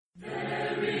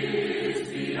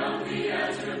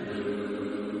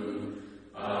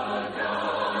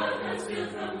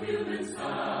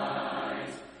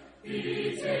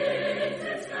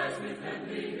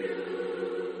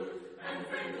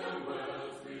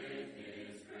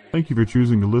Thank you for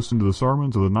choosing to listen to the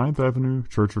sermons of the Ninth Avenue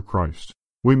Church of Christ.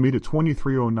 We meet at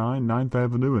 2309 Ninth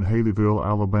Avenue in Haleyville,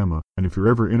 Alabama, and if you're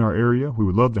ever in our area, we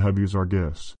would love to have you as our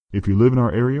guest. If you live in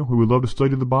our area, we would love to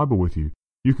study the Bible with you.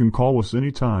 You can call us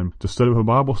anytime to set up a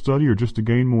Bible study or just to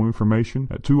gain more information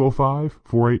at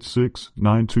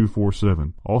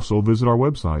 205-486-9247. Also visit our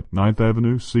website,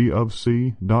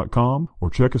 9thavenueCofC.com, or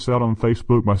check us out on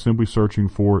Facebook by simply searching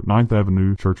for Ninth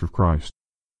Avenue Church of Christ.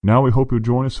 Now we hope you'll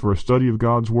join us for a study of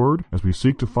God's Word as we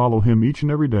seek to follow Him each and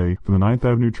every day from the Ninth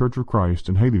Avenue Church of Christ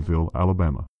in Haleyville,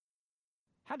 Alabama.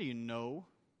 How do you know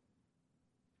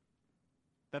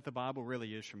that the Bible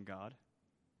really is from God?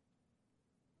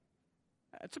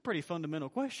 That's a pretty fundamental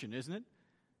question, isn't it?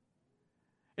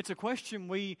 It's a question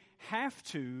we have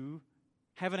to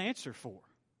have an answer for.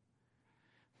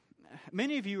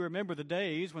 Many of you remember the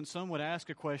days when someone would ask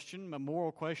a question, a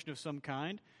moral question of some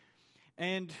kind,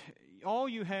 and all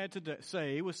you had to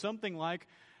say was something like,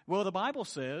 well, the Bible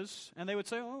says, and they would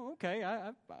say, oh, okay,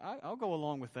 I'll go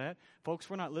along with that. Folks,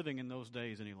 we're not living in those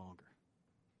days any longer.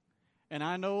 And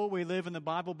I know we live in the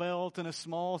Bible Belt and a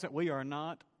small, that we are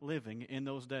not living in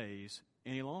those days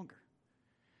any longer.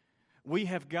 We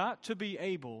have got to be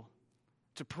able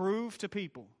to prove to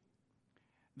people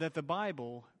that the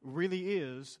Bible really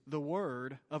is the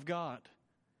Word of God.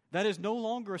 That is no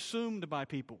longer assumed by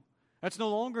people. That's no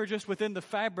longer just within the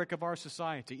fabric of our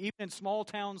society, even in small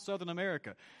town Southern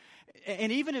America.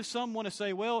 And even if some want to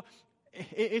say, well,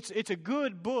 it's a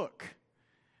good book,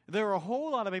 there are a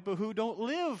whole lot of people who don't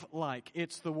live like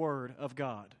it's the Word of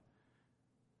God.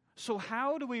 So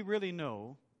how do we really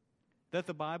know that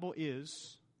the Bible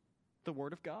is the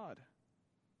Word of God?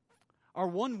 Our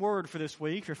one word for this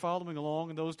week, if you're following along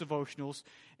in those devotionals,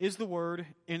 is the word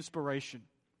inspiration.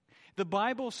 The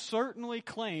Bible certainly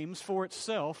claims for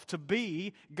itself to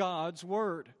be God's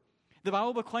Word. The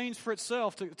Bible claims for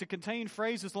itself to contain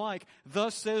phrases like,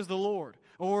 thus says the Lord,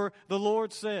 or the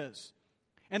Lord says.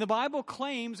 And the Bible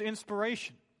claims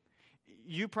inspiration.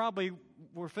 You probably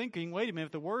were thinking, wait a minute,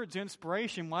 if the word's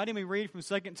inspiration, why didn't we read from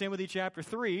 2 Timothy chapter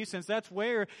 3, since that's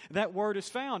where that word is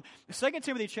found? 2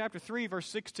 Timothy chapter 3, verse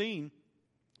 16,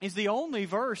 is the only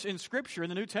verse in Scripture in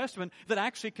the New Testament that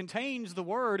actually contains the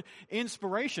word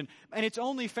inspiration. And it's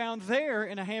only found there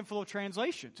in a handful of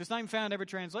translations. It's not even found in every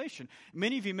translation.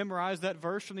 Many of you memorized that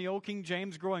verse from the old King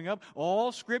James growing up.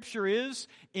 All Scripture is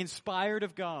inspired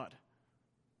of God.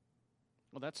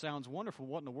 Well, that sounds wonderful.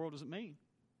 What in the world does it mean?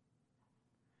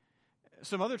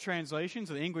 Some other translations,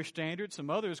 the English Standard,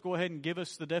 some others go ahead and give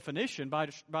us the definition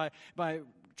by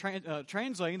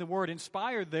translating the word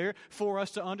inspired there for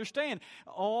us to understand.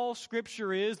 All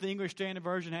Scripture is, the English Standard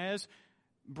Version has,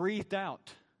 breathed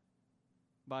out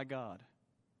by God.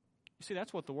 You see,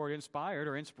 that's what the word inspired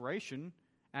or inspiration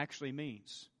actually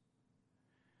means.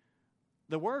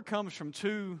 The word comes from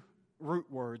two root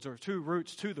words, or two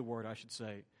roots to the word, I should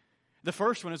say. The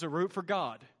first one is a root for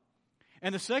God.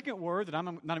 And the second word, that I'm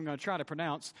not even going to try to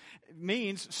pronounce,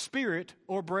 means spirit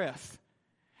or breath.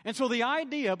 And so the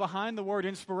idea behind the word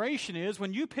inspiration is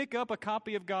when you pick up a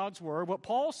copy of God's Word, what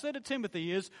Paul said to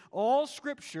Timothy is, all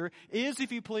Scripture is,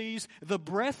 if you please, the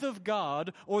breath of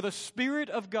God or the Spirit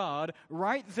of God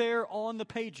right there on the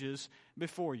pages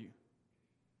before you.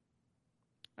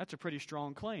 That's a pretty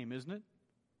strong claim, isn't it?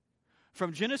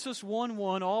 From Genesis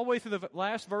 1:1 all the way through the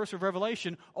last verse of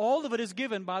Revelation, all of it is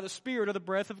given by the Spirit or the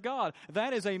breath of God.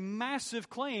 That is a massive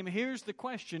claim. Here's the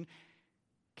question,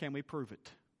 can we prove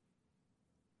it?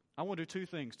 I want to do two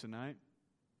things tonight.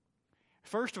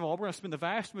 First of all, we're going to spend the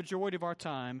vast majority of our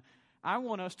time, I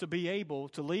want us to be able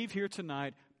to leave here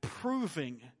tonight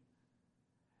proving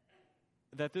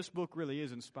that this book really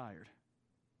is inspired.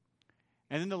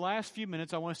 And in the last few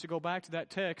minutes, I want us to go back to that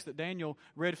text that Daniel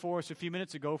read for us a few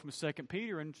minutes ago from 2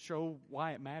 Peter and show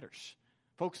why it matters.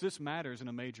 Folks, this matters in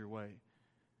a major way.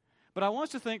 But I want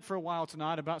us to think for a while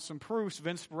tonight about some proofs of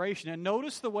inspiration. And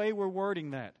notice the way we're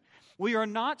wording that. We are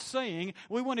not saying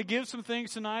we want to give some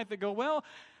things tonight that go, well,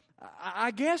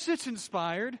 I guess it's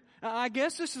inspired. I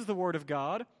guess this is the Word of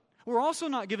God. We're also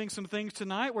not giving some things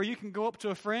tonight where you can go up to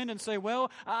a friend and say, well,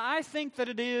 I think that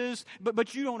it is,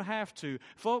 but you don't have to.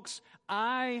 Folks,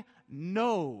 I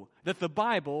know that the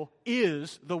Bible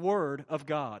is the Word of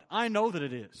God. I know that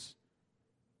it is.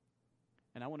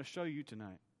 And I want to show you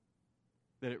tonight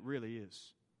that it really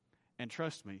is. And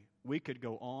trust me, we could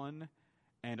go on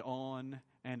and on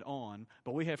and on,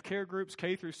 but we have care groups,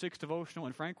 K through 6 devotional,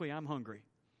 and frankly, I'm hungry.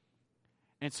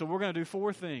 And so we're going to do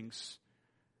 4 things,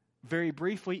 very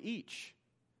briefly each,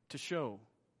 to show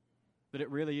that it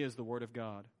really is the Word of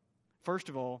God. First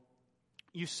of all,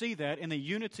 you see that in the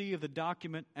unity of the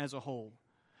document as a whole.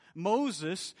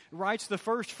 Moses writes the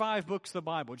first 5 books of the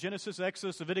Bible, Genesis,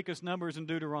 Exodus, Leviticus, Numbers, and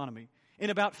Deuteronomy, in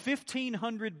about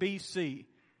 1500 BC.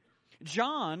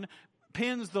 John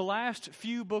pens the last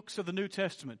few books of the New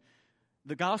Testament,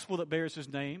 the gospel that bears his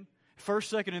name,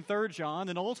 1st, 2nd, and 3rd John,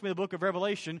 and ultimately the book of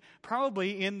Revelation,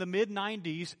 probably in the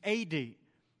mid-90s AD.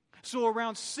 So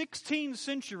around 16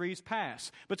 centuries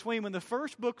pass between when the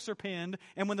first books are penned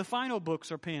and when the final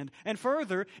books are penned. And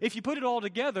further, if you put it all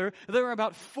together, there are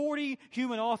about 40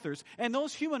 human authors. And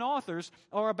those human authors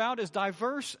are about as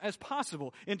diverse as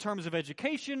possible in terms of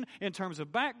education, in terms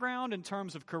of background, in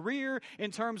terms of career,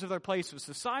 in terms of their place of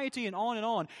society, and on and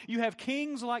on. You have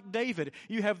kings like David.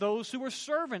 You have those who were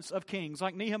servants of kings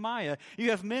like Nehemiah. You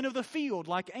have men of the field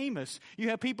like Amos. You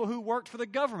have people who worked for the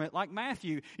government like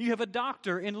Matthew. You have a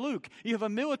doctor in Luke. You have a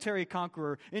military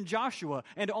conqueror in Joshua,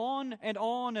 and on and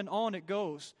on and on it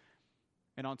goes.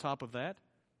 And on top of that,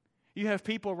 you have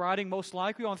people writing most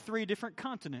likely on 3 different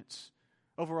continents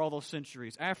over all those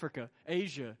centuries: Africa,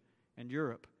 Asia, and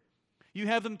Europe. You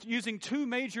have them using 2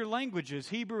 major languages,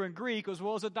 Hebrew and Greek, as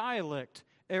well as a dialect,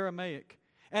 Aramaic.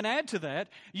 And add to that,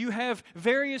 you have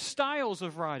various styles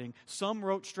of writing. Some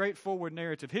wrote straightforward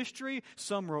narrative history,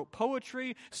 some wrote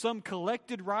poetry, some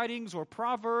collected writings or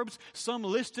proverbs, some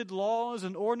listed laws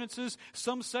and ordinances,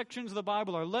 some sections of the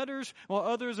Bible are letters, while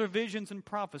others are visions and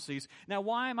prophecies. Now,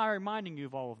 why am I reminding you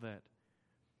of all of that?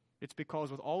 It's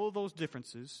because with all of those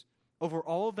differences, over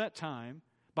all of that time,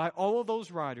 by all of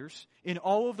those writers, in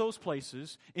all of those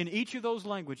places, in each of those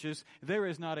languages, there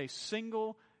is not a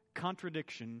single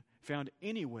contradiction found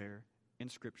anywhere in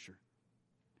Scripture.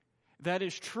 That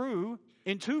is true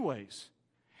in 2 ways.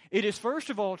 It is first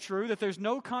of all true that there's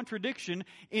no contradiction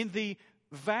in the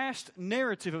vast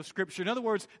narrative of Scripture. In other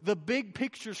words, the big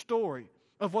picture story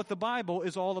of what the Bible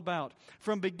is all about.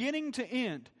 From beginning to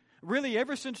end, really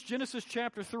ever since Genesis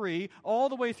chapter 3, all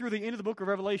the way through the end of the book of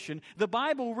Revelation, the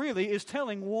Bible really is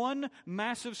telling one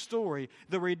massive story: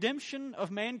 the redemption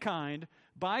of mankind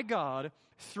by God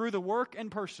through the work and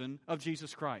person of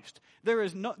Jesus Christ. There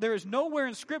is nowhere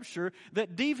in Scripture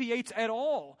that deviates at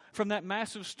all from that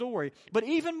massive story. But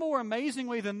even more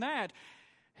amazingly than that,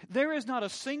 there is not a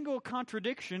single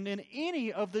contradiction in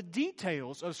any of the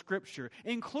details of Scripture,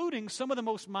 including some of the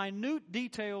most minute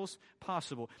details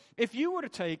possible. If you were to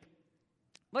take,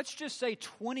 let's just say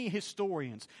 20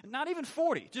 historians, not even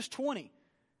 40, just 20,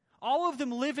 all of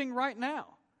them living right now,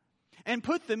 and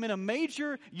put them in a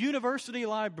major university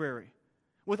library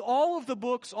with all of the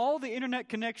books, all the internet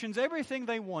connections, everything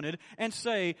they wanted, and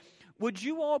say, would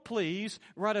you all please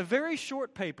write a very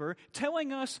short paper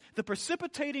telling us the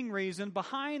precipitating reason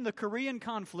behind the Korean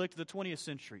conflict of the 20th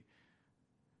century?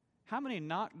 How many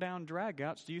knockdown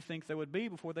dragouts do you think there would be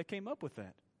before they came up with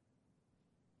that?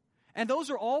 And those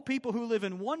are all people who live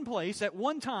in one place at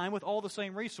one time with all the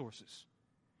same resources.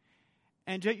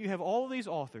 And yet you have all of these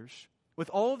authors with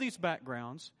all of these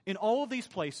backgrounds, in all of these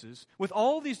places, with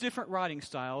all of these different writing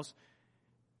styles,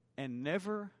 and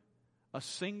never a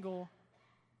single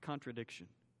contradiction.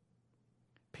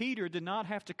 Peter did not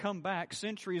have to come back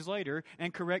centuries later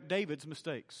and correct David's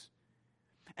mistakes.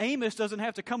 Amos doesn't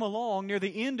have to come along near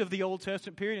the end of the Old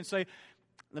Testament period and say,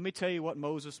 let me tell you what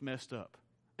Moses messed up.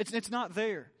 It's not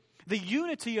there. The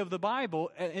unity of the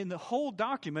Bible in the whole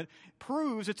document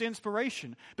proves its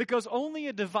inspiration, because only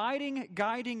a dividing,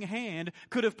 guiding hand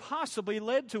could have possibly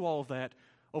led to all of that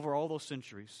over all those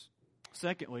centuries.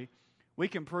 Secondly, we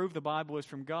can prove the Bible is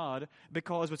from God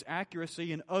because of its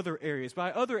accuracy in other areas.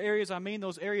 By other areas, I mean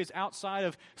those areas outside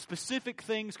of specific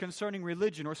things concerning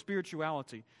religion or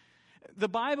spirituality. The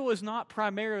Bible is not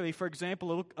primarily, for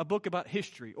example, a book about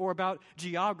history or about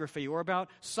geography or about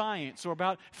science or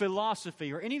about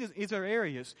philosophy or any of these other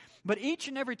areas. But each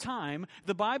and every time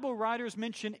the Bible writers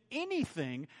mention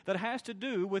anything that has to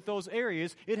do with those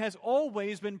areas, it has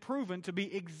always been proven to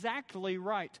be exactly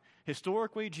right.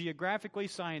 Historically, geographically,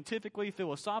 scientifically,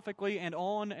 philosophically, and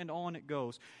on it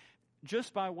goes.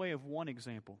 Just by way of one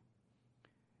example,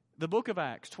 the book of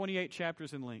Acts, 28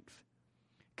 chapters in length,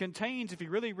 contains, if you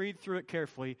really read through it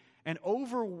carefully, an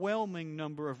overwhelming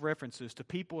number of references to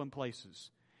people and places.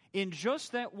 In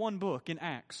just that one book, in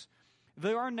Acts,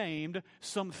 there are named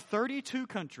some 32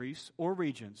 countries or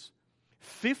regions,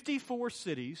 54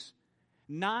 cities,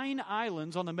 9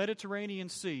 islands on the Mediterranean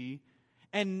Sea,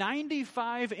 and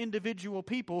 95 individual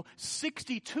people,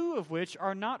 62 of which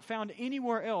are not found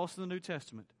anywhere else in the New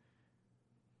Testament.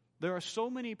 There are so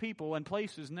many people and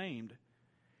places named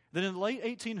that in the late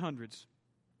 1800s,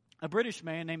 a British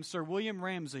man named Sir William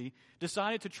Ramsay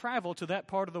decided to travel to that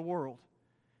part of the world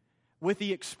with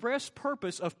the express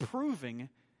purpose of proving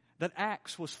that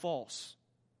Acts was false.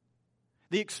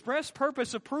 The express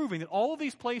purpose of proving that all of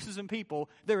these places and people,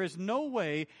 there is no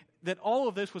way that all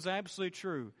of this was absolutely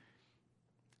true.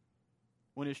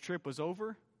 When his trip was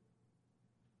over,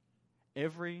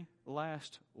 every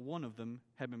last one of them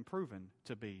had been proven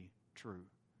to be true.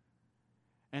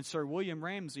 And Sir William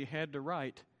Ramsay had to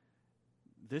write,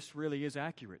 this really is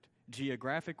accurate.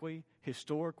 Geographically,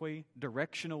 historically,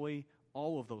 directionally,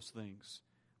 all of those things.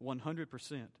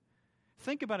 100%.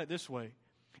 Think about it this way.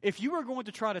 If you were going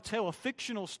to try to tell a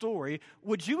fictional story,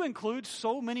 would you include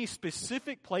so many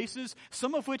specific places,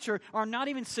 some of which are not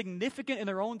even significant in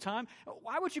their own time?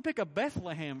 Why would you pick a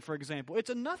Bethlehem, for example? It's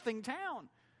a nothing town.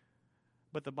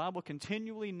 But the Bible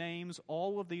continually names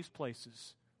all of these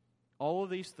places, all of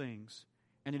these things,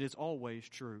 and it is always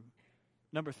true.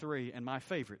 Number 3, and my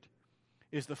favorite,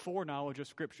 is the foreknowledge of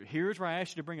Scripture. Here's where I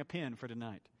ask you to bring a pen for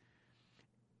tonight.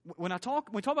 When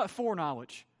we talk about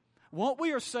foreknowledge, what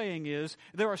we are saying is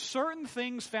there are certain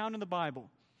things found in the Bible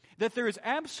that there is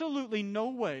absolutely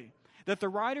no way that the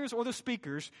writers or the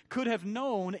speakers could have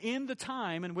known in the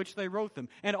time in which they wrote them.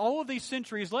 And all of these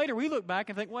centuries later, we look back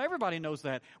and think, well, everybody knows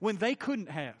that, when they couldn't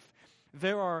have.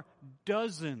 There are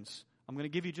dozens. I'm going to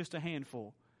give you just a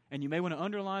handful. And you may want to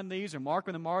underline these or mark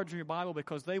on the margin of your Bible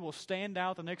because they will stand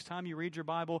out the next time you read your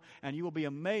Bible, and you will be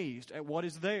amazed at what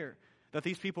is there that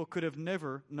these people could have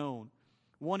never known.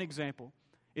 One example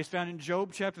is found in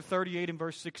Job chapter 38 and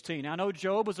verse 16. I know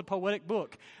Job is a poetic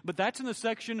book, but that's in the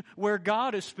section where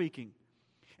God is speaking.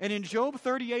 And in Job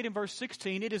 38 and verse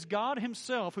 16, it is God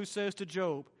himself who says to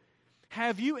Job,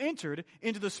 have you entered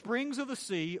into the springs of the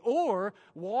sea or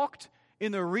walked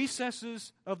in the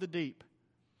recesses of the deep?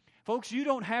 Folks, you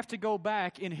don't have to go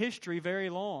back in history very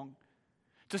long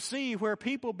to see where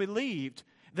people believed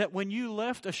that when you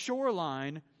left a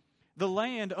shoreline, the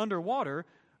land underwater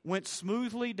went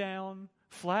smoothly down,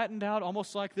 flattened out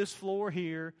almost like this floor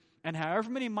here, and however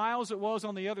many miles it was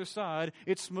on the other side,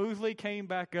 it smoothly came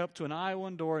back up to an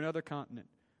island or another continent.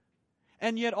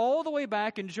 And yet all the way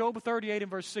back in Job 38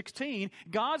 and verse 16,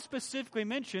 God specifically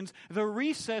mentions the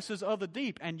recesses of the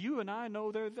deep, and you and I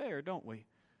know they're there, don't we?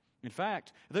 In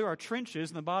fact, there are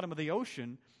trenches in the bottom of the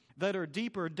ocean that are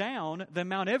deeper down than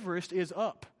Mount Everest is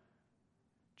up.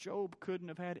 Job couldn't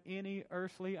have had any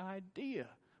earthly idea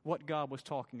what God was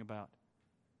talking about.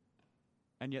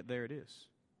 And yet there it is.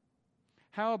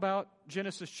 How about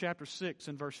Genesis chapter 6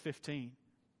 and verse 15?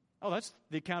 Oh, that's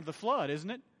the account of the flood,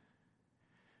 isn't it?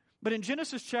 But in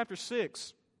Genesis chapter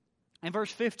 6 and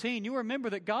verse 15, you remember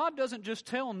that God doesn't just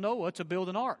tell Noah to build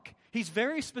an ark. He's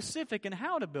very specific in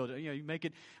how to build it. You make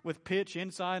it with pitch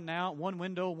inside and out, one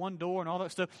window, one door, and all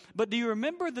that stuff. But do you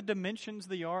remember the dimensions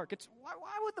of the ark? Why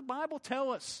would the Bible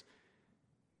tell us?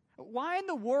 Why in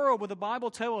the world would the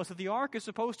Bible tell us that the ark is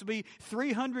supposed to be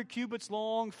 300 cubits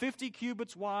long, 50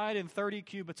 cubits wide, and 30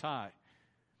 cubits high?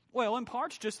 Well, in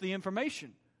part, it's just the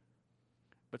information.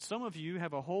 But some of you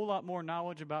have a whole lot more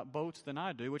knowledge about boats than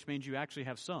I do, which means you actually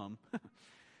have some.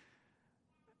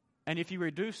 And if you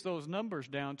reduce those numbers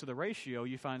down to the ratio,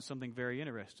 you find something very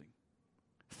interesting.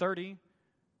 30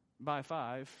 by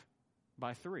 5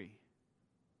 by 3.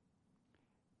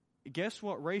 Guess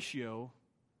what ratio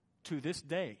to this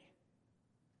day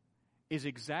is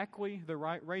exactly the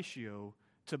right ratio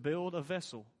to build a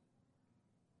vessel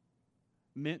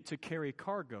meant to carry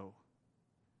cargo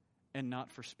and not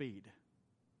for speed?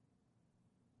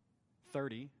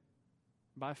 30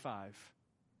 by 5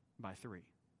 by 3.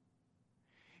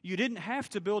 You didn't have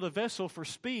to build a vessel for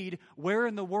speed. Where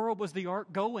in the world was the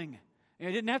ark going?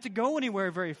 It didn't have to go anywhere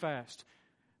very fast.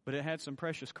 But it had some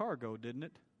precious cargo, didn't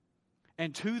it?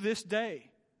 And to this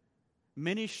day,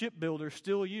 many shipbuilders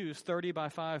still use 30 by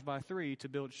 5 by 3 to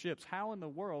build ships. How in the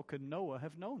world could Noah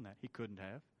have known that? He couldn't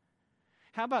have.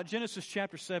 How about Genesis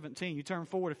chapter 17? You turn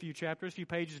forward a few chapters, a few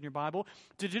pages in your Bible,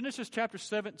 to Genesis chapter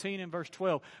 17 and verse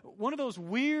 12. One of those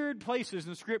weird places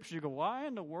in Scripture you go, why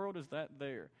in the world is that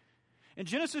there? In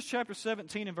Genesis chapter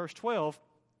 17 and verse 12,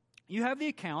 you have the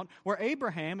account where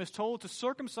Abraham is told to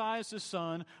circumcise his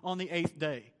son on the 8th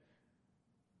day.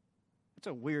 It's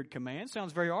a weird command.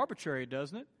 Sounds very arbitrary,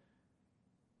 doesn't it?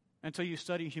 Until you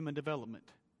study human development.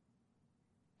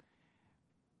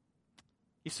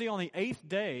 You see, on the 8th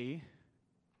day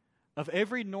of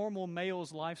every normal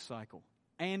male's life cycle,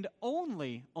 and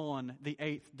only on the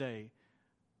 8th day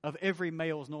of every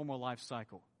male's normal life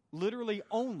cycle, literally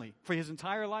only for his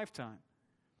entire lifetime,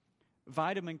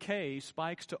 vitamin K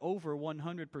spikes to over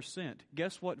 100%.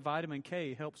 Guess what vitamin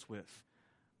K helps with?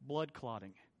 Blood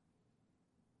clotting.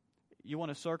 You want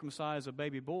to circumcise a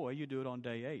baby boy, you do it on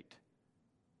day 8.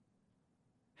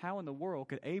 How in the world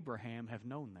could Abraham have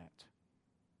known that?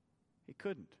 He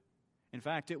couldn't. In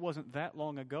fact, it wasn't that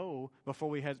long ago, before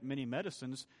we had many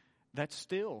medicines, that's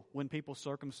still when people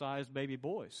circumcised baby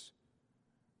boys,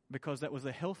 because that was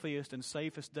the healthiest and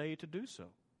safest day to do so.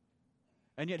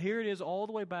 And yet here it is all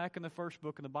the way back in the first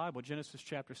book of the Bible, Genesis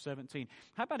chapter 17.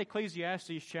 How about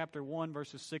Ecclesiastes chapter 1,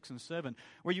 verses 6 and 7,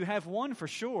 where you have one for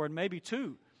sure and maybe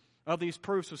two of these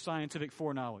proofs of scientific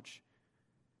foreknowledge.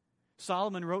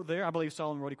 Solomon wrote there, I believe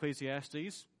Solomon wrote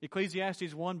Ecclesiastes.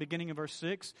 Ecclesiastes 1, beginning in verse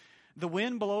 6. The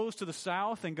wind blows to the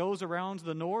south and goes around to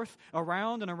the north.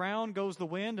 Around and around goes the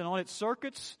wind, and on its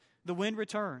circuits the wind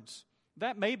returns.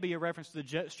 That may be a reference to the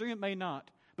jet stream, it may not.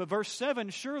 But verse 7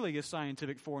 surely is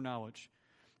scientific foreknowledge.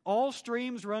 All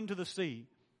streams run to the sea,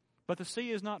 but the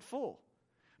sea is not full.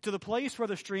 To the place where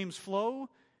the streams flow,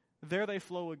 there they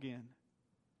flow again.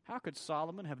 How could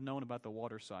Solomon have known about the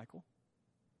water cycle?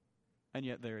 And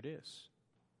yet there it is.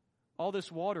 All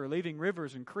this water leaving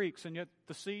rivers and creeks, and yet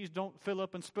the seas don't fill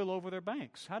up and spill over their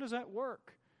banks. How does that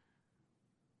work?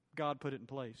 God put it in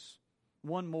place.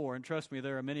 One more, and trust me,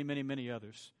 there are many, many, many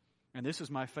others. And this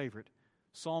is my favorite.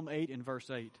 Psalm 8 and verse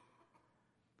 8.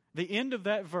 The end of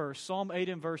that verse, Psalm 8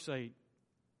 and verse 8,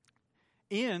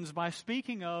 ends by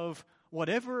speaking of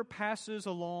whatever passes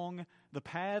along the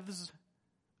paths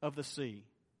of the sea.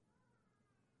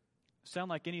 Sound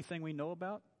like anything we know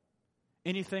about?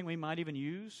 Anything we might even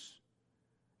use?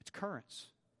 It's currents.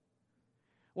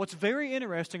 What's very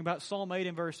interesting about Psalm 8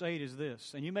 and verse 8 is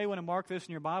this, and you may want to mark this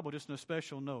in your Bible just in a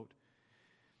special note.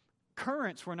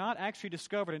 Currents were not actually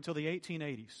discovered until the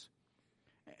 1880s.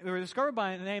 They were discovered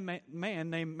by a man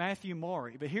named Matthew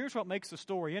Maury. But here's what makes the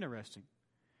story interesting.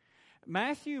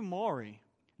 Matthew Maury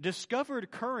discovered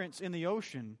currents in the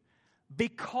ocean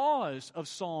because of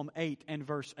Psalm 8 and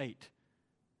verse 8.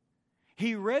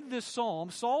 He read this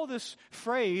psalm, saw this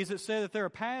phrase that said that there are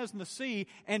paths in the sea,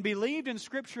 and believed in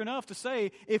Scripture enough to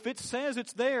say, if it says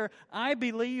it's there, I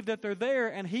believe that they're there,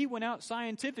 and he went out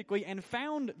scientifically and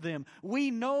found them. We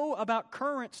know about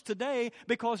currents today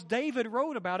because David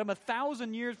wrote about them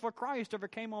 1,000 years before Christ ever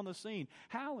came on the scene.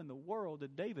 How in the world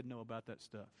did David know about that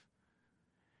stuff?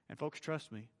 And folks,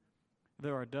 trust me,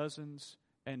 there are dozens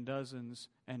and dozens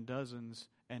and dozens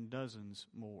and dozens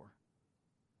more.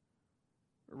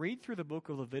 Read through the book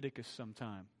of Leviticus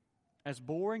sometime. As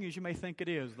boring as you may think it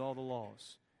is with all the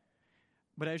laws.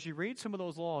 But as you read some of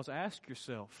those laws, ask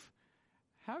yourself,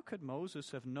 how could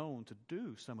Moses have known to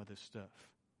do some of this stuff?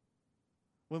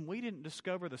 When we didn't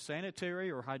discover the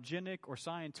sanitary or hygienic or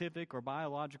scientific or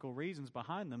biological reasons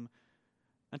behind them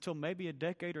until maybe a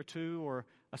decade or two or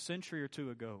a century or two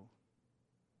ago.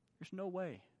 There's no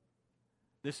way.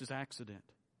 This is accident.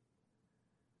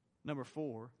 Number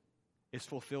 4 is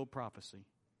fulfilled prophecy.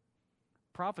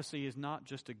 Prophecy is not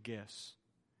just a guess.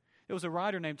 There was a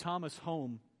writer named Thomas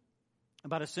Home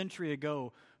about a century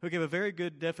ago who gave a very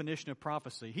good definition of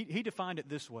prophecy. He defined it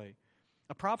this way.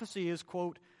 A prophecy is,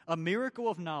 quote, a miracle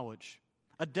of knowledge,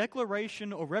 a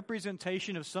declaration or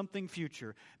representation of something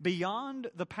future beyond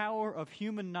the power of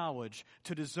human knowledge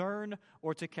to discern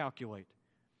or to calculate.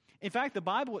 In fact, the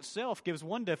Bible itself gives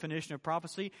one definition of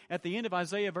prophecy at the end of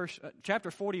Isaiah chapter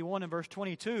 41 and verse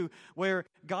 22, where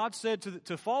God said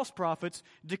to false prophets,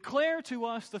 declare to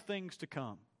us the things to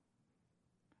come.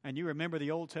 And you remember the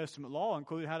Old Testament law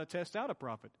included how to test out a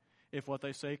prophet. If what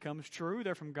they say comes true,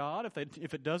 they're from God.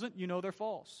 If it doesn't, you know they're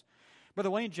false.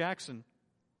 Brother Wayne Jackson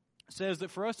says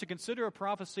that for us to consider a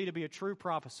prophecy to be a true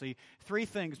prophecy, 3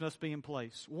 things must be in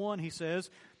place. 1, he says,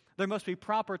 there must be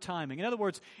proper timing. In other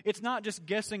words, it's not just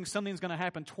guessing something's going to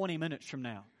happen 20 minutes from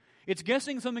now. It's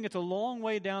guessing something that's a long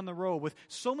way down the road with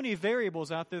so many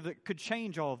variables out there that could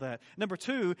change all of that. Number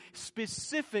 2,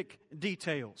 specific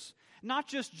details. Not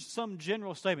just some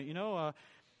general statement. You know,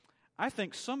 I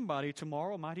think somebody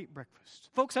tomorrow might eat breakfast.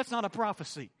 Folks, that's not a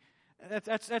prophecy.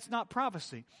 That's not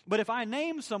prophecy. But if I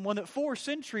name someone that 4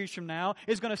 centuries from now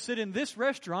is going to sit in this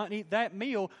restaurant and eat that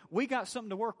meal, we got something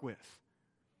to work with.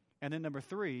 And then number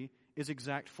 3 is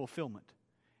exact fulfillment.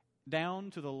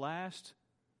 Down to the last,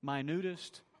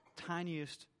 minutest,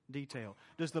 tiniest detail.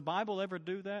 Does the Bible ever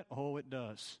do that? Oh, it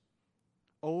does.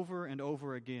 Over and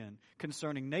over again.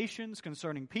 Concerning nations,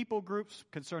 concerning people groups,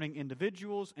 concerning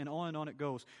individuals, and on it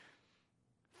goes.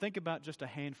 Think about just a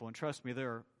handful, and trust me, there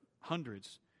are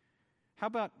hundreds. How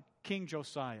about King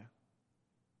Josiah?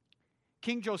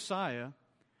 King Josiah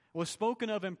was spoken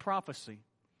of in prophecy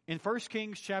in 1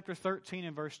 Kings chapter 13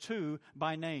 and verse 2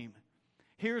 by name.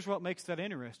 Here's what makes that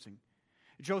interesting.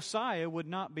 Josiah would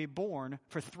not be born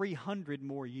for 300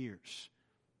 more years.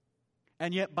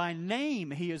 And yet by name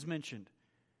he is mentioned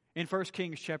in 1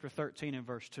 Kings chapter 13 and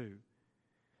verse 2.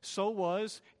 So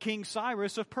was King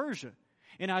Cyrus of Persia.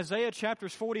 In Isaiah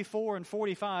chapters 44 and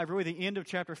 45, really the end of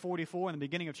chapter 44 and the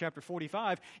beginning of chapter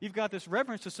 45, you've got this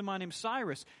reference to somebody named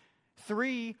Cyrus.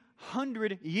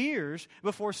 300 years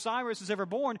before Cyrus is ever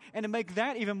born. And to make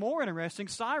that even more interesting,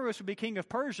 Cyrus would be king of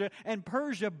Persia, and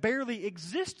Persia barely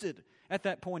existed at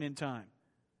that point in time.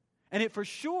 And it for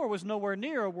sure was nowhere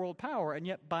near a world power, and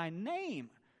yet by name,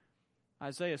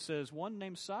 Isaiah says, one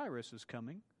named Cyrus is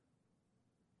coming.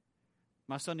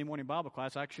 My Sunday morning Bible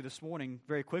class, actually this morning,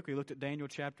 very quickly looked at Daniel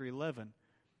chapter 11.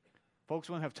 Folks,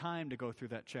 we don't have time to go through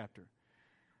that chapter.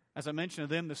 As I mentioned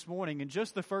to them this morning, in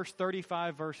just the first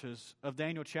 35 verses of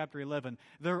Daniel chapter 11,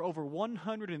 there are over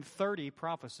 130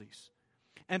 prophecies.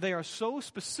 And they are so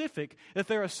specific that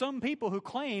there are some people who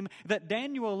claim that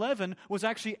Daniel 11 was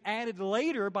actually added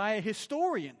later by a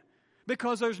historian,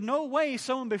 because there's no way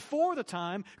someone before the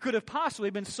time could have possibly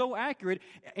been so accurate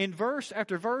in verse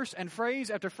after verse and phrase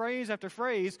after phrase after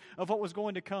phrase of what was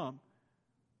going to come.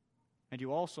 And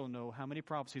you also know how many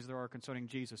prophecies there are concerning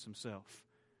Jesus himself.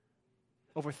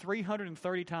 Over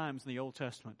 330 times in the Old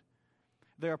Testament,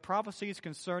 there are prophecies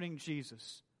concerning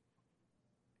Jesus.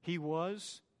 He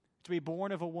was to be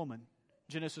born of a woman,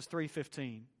 Genesis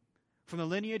 3:15. From the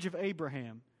lineage of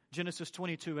Abraham, Genesis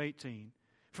 22:18.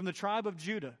 From the tribe of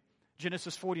Judah,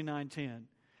 Genesis 49:10.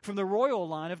 From the royal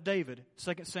line of David,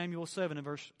 2 Samuel 7 and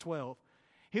verse 12.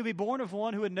 He'll be born of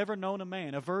one who had never known a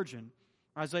man, a virgin,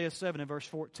 Isaiah 7 and verse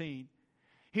 14.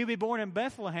 He'll be born in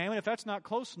Bethlehem, and if that's not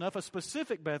close enough, a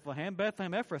specific Bethlehem,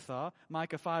 Bethlehem Ephrathah,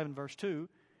 Micah 5 and verse 2,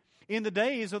 in the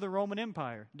days of the Roman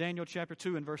Empire, Daniel chapter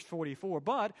 2 and verse 44.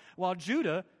 But while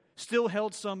Judah still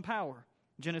held some power,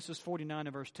 Genesis 49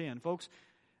 and verse 10. Folks,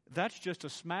 that's just a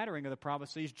smattering of the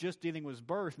prophecies just dealing with his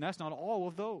birth, and that's not all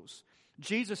of those.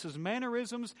 Jesus'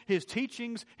 mannerisms, his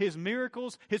teachings, his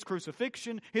miracles, his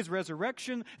crucifixion, his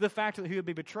resurrection, the fact that he would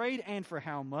be betrayed and for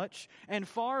how much, and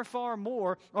far, far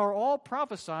more are all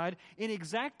prophesied in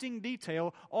exacting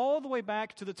detail all the way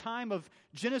back to the time of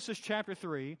Genesis chapter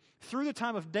 3, through the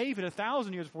time of David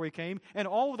 1,000 years before he came, and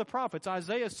all of the prophets,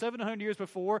 Isaiah 700 years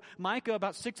before, Micah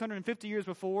about 650 years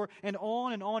before, and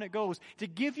on it goes. To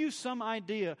give you some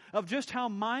idea of just how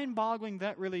mind-boggling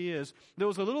that really is, there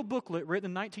was a little booklet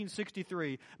written in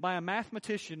 1963 by a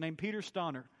mathematician named Peter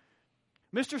Stonner.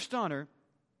 Mr. Stonner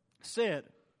said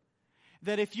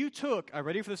that if you took, are you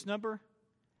ready for this number?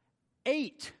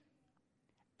 8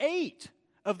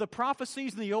 of the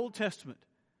prophecies in the Old Testament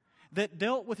that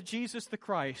dealt with Jesus the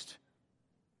Christ,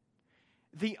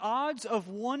 the odds of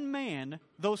one man,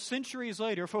 those centuries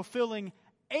later, fulfilling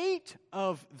 8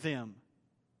 of them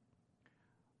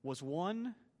was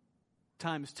 1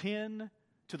 times 10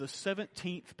 to the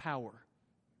 17th power.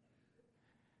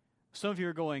 Some of you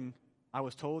are going, I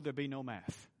was told there'd be no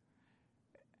math.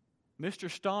 Mr.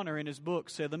 Stonner in his book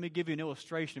said, let me give you an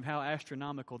illustration of how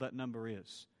astronomical that number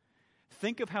is.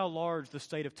 Think of how large the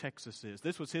state of Texas is.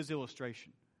 This was his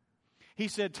illustration. He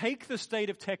said, take the state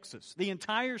of Texas, the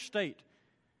entire state,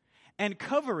 and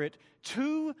cover it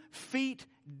 2 feet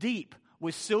deep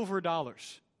with silver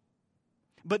dollars.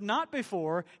 But not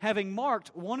before having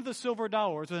marked one of the silver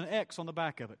dollars with an X on the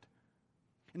back of it.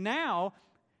 Now,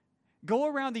 go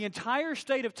around the entire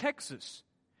state of Texas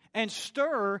and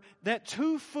stir that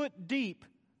 2-foot deep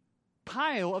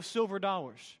pile of silver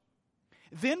dollars.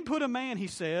 Then put a man, he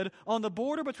said, on the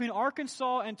border between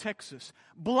Arkansas and Texas.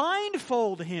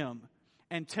 Blindfold him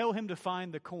and tell him to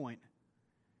find the coin.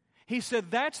 He said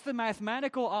that's the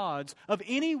mathematical odds of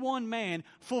any one man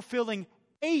fulfilling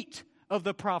 8 of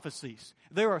the prophecies.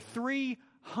 There are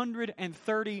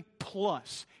 330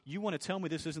 plus. You want to tell me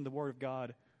this isn't the Word of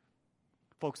God?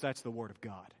 Folks, that's the Word of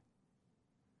God.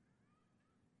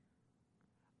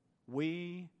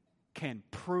 We can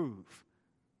prove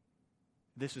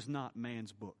this is not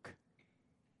man's book.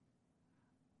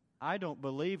 I don't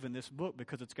believe in this book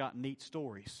because it's got neat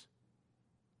stories.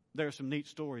 There are some neat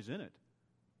stories in it,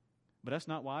 but that's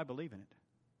not why I believe in it.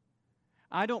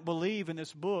 I don't believe in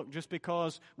this book just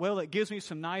because, well, it gives me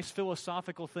some nice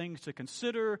philosophical things to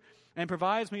consider and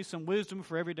provides me some wisdom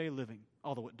for everyday living,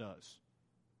 although it does.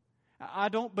 I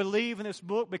don't believe in this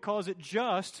book because it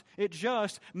just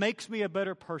makes me a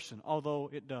better person, although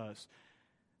it does.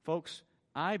 Folks,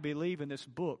 I believe in this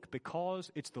book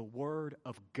because it's the Word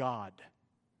of God.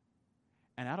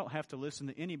 And I don't have to listen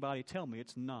to anybody tell me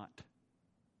it's not.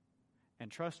 And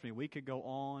trust me, we could go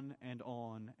on and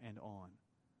on and on.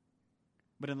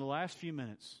 But in the last few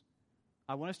minutes,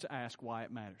 I want us to ask why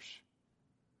it matters.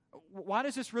 Why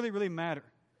does this really, really matter?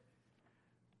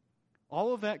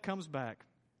 All of that comes back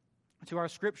to our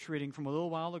scripture reading from a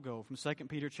little while ago from 2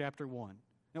 Peter chapter 1.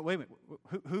 Now, wait a minute.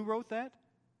 Who wrote that?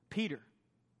 Peter.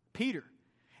 Peter.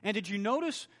 And did you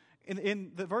notice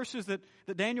in the verses that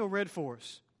Daniel read for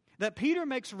us, that Peter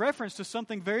makes reference to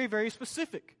something very, very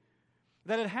specific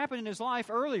that had happened in his life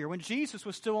earlier when Jesus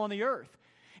was still on the earth.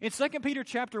 In 2 Peter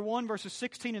chapter 1, verses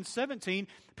 16 and 17,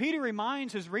 Peter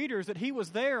reminds his readers that he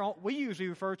was there, we usually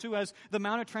refer to as the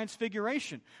Mount of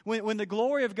Transfiguration, when the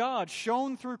glory of God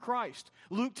shone through Christ.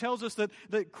 Luke tells us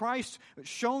that Christ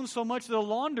shone so much that a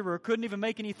launderer couldn't even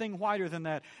make anything whiter than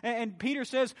that. And Peter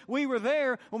says, we were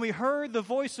there when we heard the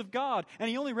voice of God. And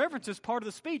he only references part of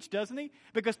the speech, doesn't he?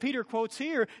 Because Peter quotes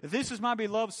here, this is my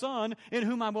beloved Son, in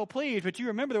whom I will please. But you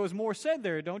remember there was more said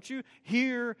there, don't you?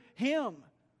 Hear him.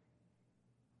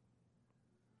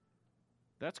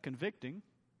 That's convicting.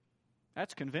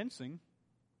 That's convincing.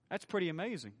 That's pretty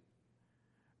amazing.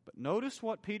 But notice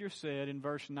what Peter said in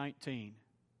verse 19.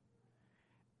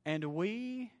 And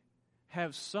we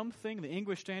have something, the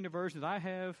English Standard Version that I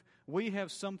have, we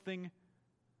have something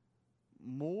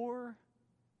more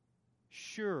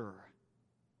sure.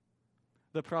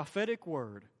 The prophetic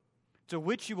word, to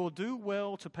which you will do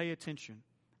well to pay attention,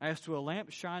 as to a lamp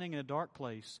shining in a dark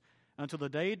place, until the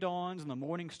day dawns and the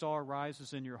morning star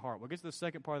rises in your heart. We'll get to the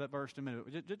second part of that verse in a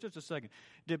minute. Just a second.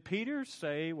 Did Peter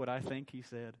say what I think he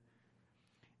said?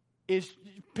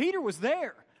 Peter was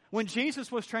there when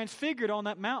Jesus was transfigured on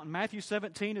that mountain, Matthew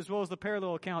 17 as well as the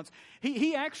parallel accounts.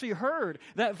 He actually heard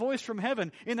that voice from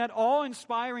heaven in that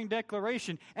awe-inspiring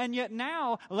declaration. And yet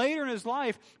now, later in his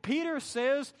life, Peter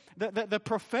says that the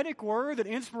prophetic word, that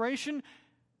inspiration,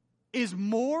 is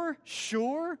more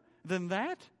sure than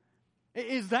that?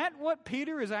 Is that what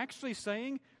Peter is actually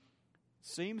saying?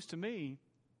 Seems to me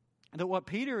that what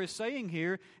Peter is saying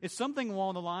here is something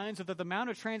along the lines of that the Mount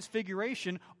of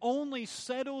Transfiguration only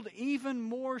settled even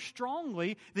more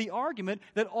strongly the argument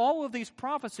that all of these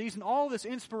prophecies and all of this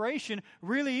inspiration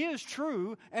really is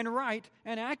true and right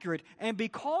and accurate. And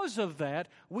because of that,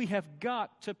 we have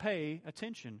got to pay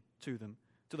attention to them,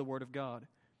 to the Word of God.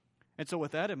 And so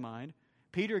with that in mind,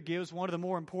 Peter gives one of the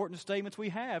more important statements we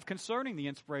have concerning the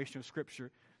inspiration of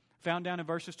Scripture, found down in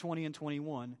verses 20 and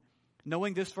 21.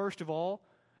 Knowing this, first of all,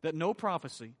 that no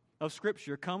prophecy of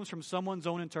Scripture comes from someone's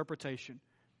own interpretation.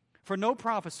 For no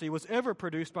prophecy was ever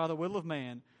produced by the will of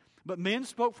man, but men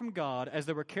spoke from God as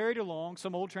they were carried along.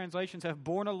 Some old translations have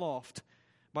borne aloft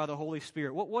by the Holy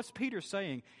Spirit. What's Peter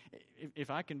saying? If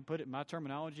I can put it in my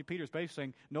terminology, Peter's basically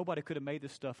saying nobody could have made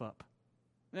this stuff up.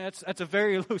 That's a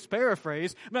very loose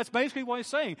paraphrase, but that's basically what he's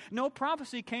saying. No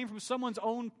prophecy came from someone's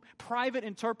own private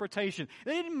interpretation.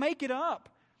 They didn't make it up.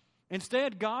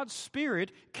 Instead, God's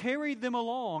Spirit carried them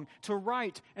along to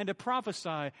write and to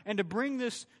prophesy and to bring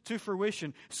this to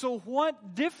fruition. So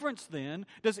what difference then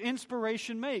does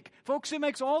inspiration make? Folks, it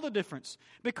makes all the difference,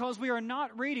 because we are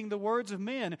not reading the words of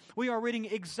men. We are reading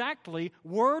exactly,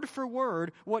 word for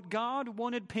word, what God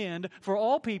wanted penned for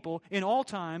all people in all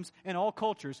times and all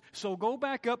cultures. So go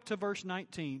back up to verse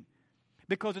 19,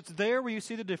 because it's there where you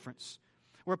see the difference,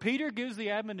 where Peter gives the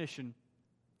admonition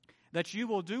that you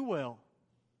will do well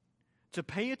to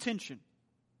pay attention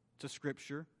to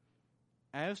Scripture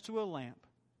as to a lamp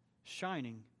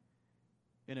shining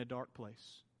in a dark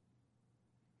place.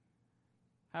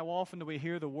 How often do we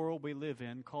hear the world we live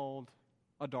in called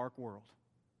a dark world,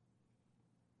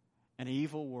 an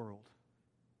evil world?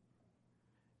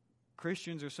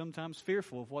 Christians are sometimes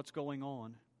fearful of what's going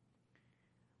on.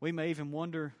 We may even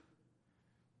wonder,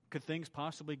 could things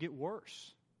possibly get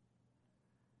worse?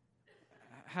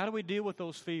 How do we deal with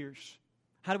those fears?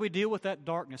 How do we deal with that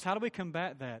darkness? How do we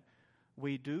combat that?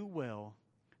 We do well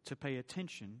to pay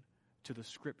attention to the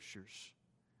Scriptures,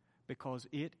 because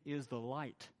it is the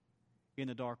light in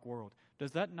the dark world.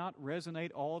 Does that not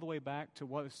resonate all the way back to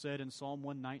what was said in Psalm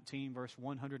 119, verse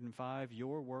 105?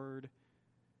 Your word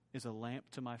is a lamp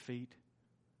to my feet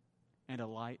and a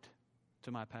light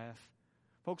to my path.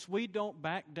 Folks, we don't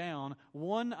back down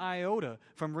one iota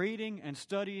from reading and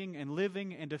studying and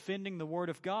living and defending the Word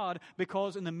of God,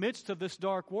 because in the midst of this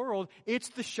dark world, it's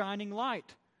the shining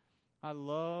light. I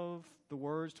love the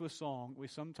words to a song we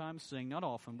sometimes sing, not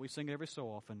often, we sing it every so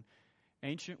often.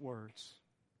 Ancient words,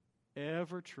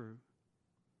 ever true,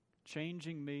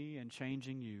 changing me and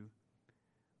changing you.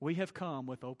 We have come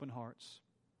with open hearts.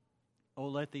 Oh,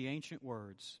 let the ancient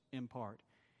words impart.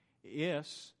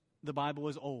 Yes, the Bible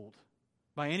is old.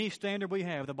 By any standard we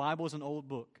have, the Bible is an old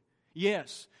book.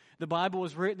 Yes, the Bible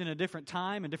was written in a different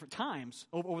time and different times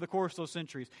over the course of those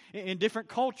centuries, in different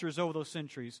cultures over those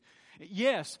centuries.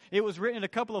 Yes, it was written in a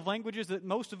couple of languages that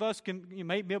most of us can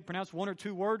may be able to pronounce one or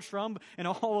two words from and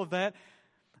all of that.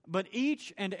 But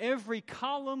each and every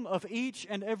column of each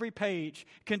and every page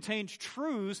contains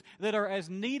truths that are as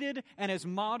needed and as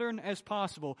modern as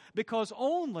possible, because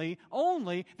only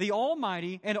the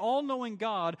Almighty and all-knowing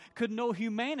God could know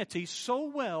humanity so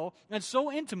well and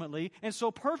so intimately and so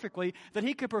perfectly that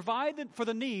He could provide for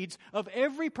the needs of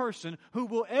every person who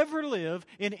will ever live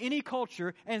in any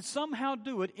culture and somehow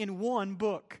do it in one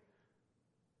book.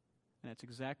 And that's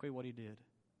exactly what He did.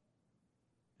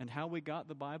 And how we got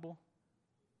the Bible,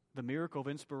 the miracle of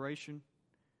inspiration,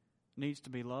 needs to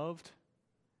be loved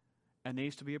and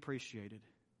needs to be appreciated.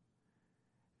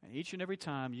 And each and every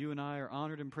time you and I are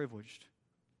honored and privileged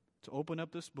to open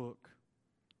up this book,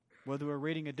 whether we're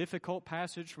reading a difficult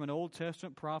passage from an Old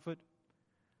Testament prophet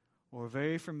or a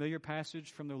very familiar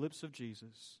passage from the lips of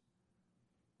Jesus,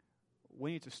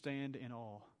 we need to stand in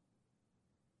awe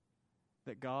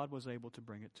that God was able to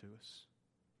bring it to us.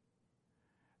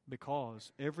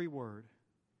 Because every word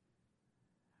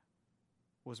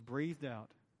was breathed out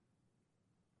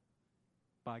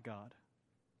by God.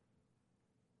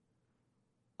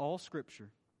 All Scripture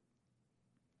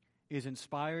is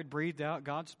inspired, breathed out,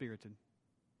 God-spirited,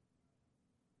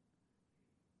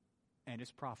 and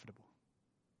it's profitable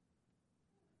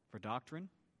for doctrine,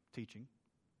 teaching,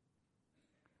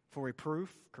 for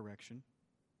reproof, correction,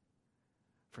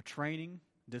 for training,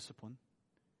 discipline,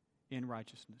 in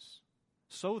righteousness,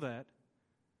 so that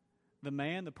the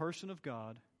man, the person of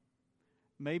God,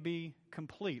 may be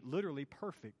complete, literally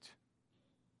perfect,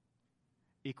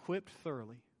 equipped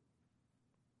thoroughly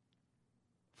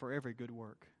for every good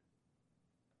work.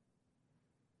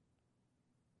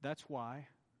 That's why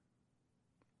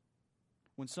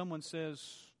when someone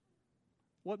says,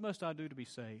 "What must I do to be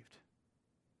saved?"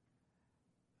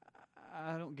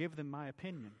 I don't give them my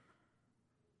opinion.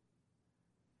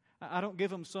 I don't give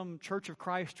them some Church of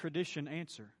Christ tradition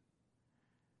answer.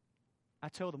 I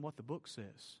tell them what the book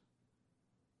says.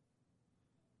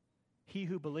 He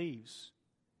who believes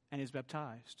and is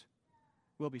baptized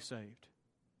will be saved.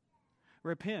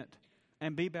 Repent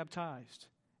and be baptized,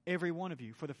 every one of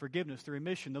you, for the forgiveness, the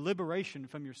remission, the liberation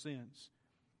from your sins,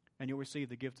 and you'll receive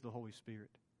the gift of the Holy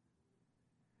Spirit.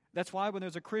 That's why when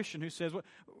there's a Christian who says, "Well,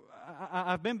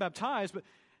 I've been baptized, but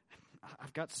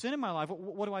I've got sin in my life.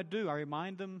 What do? I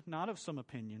remind them not of some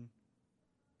opinion,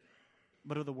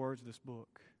 but of the words of this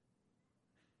book.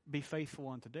 Be faithful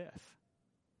unto death,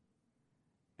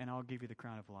 and I'll give you the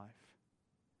crown of life.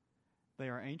 They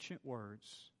are ancient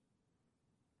words,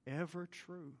 ever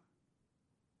true.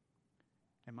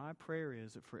 And my prayer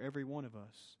is that for every one of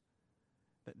us,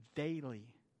 that daily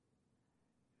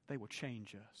they will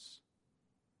change us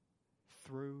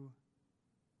through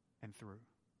and through.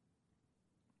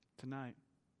 Tonight,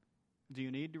 do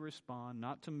you need to respond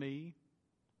not to me,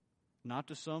 not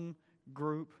to some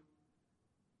group,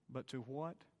 but to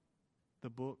what the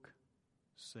book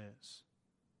says?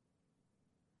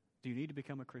 Do you need to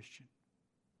become a Christian?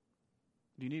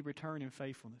 Do you need to return in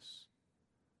faithfulness?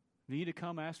 Do you need to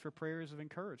come ask for prayers of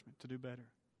encouragement to do better?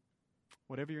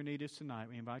 Whatever your need is tonight,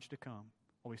 we invite you to come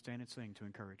while we stand and sing to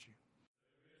encourage you.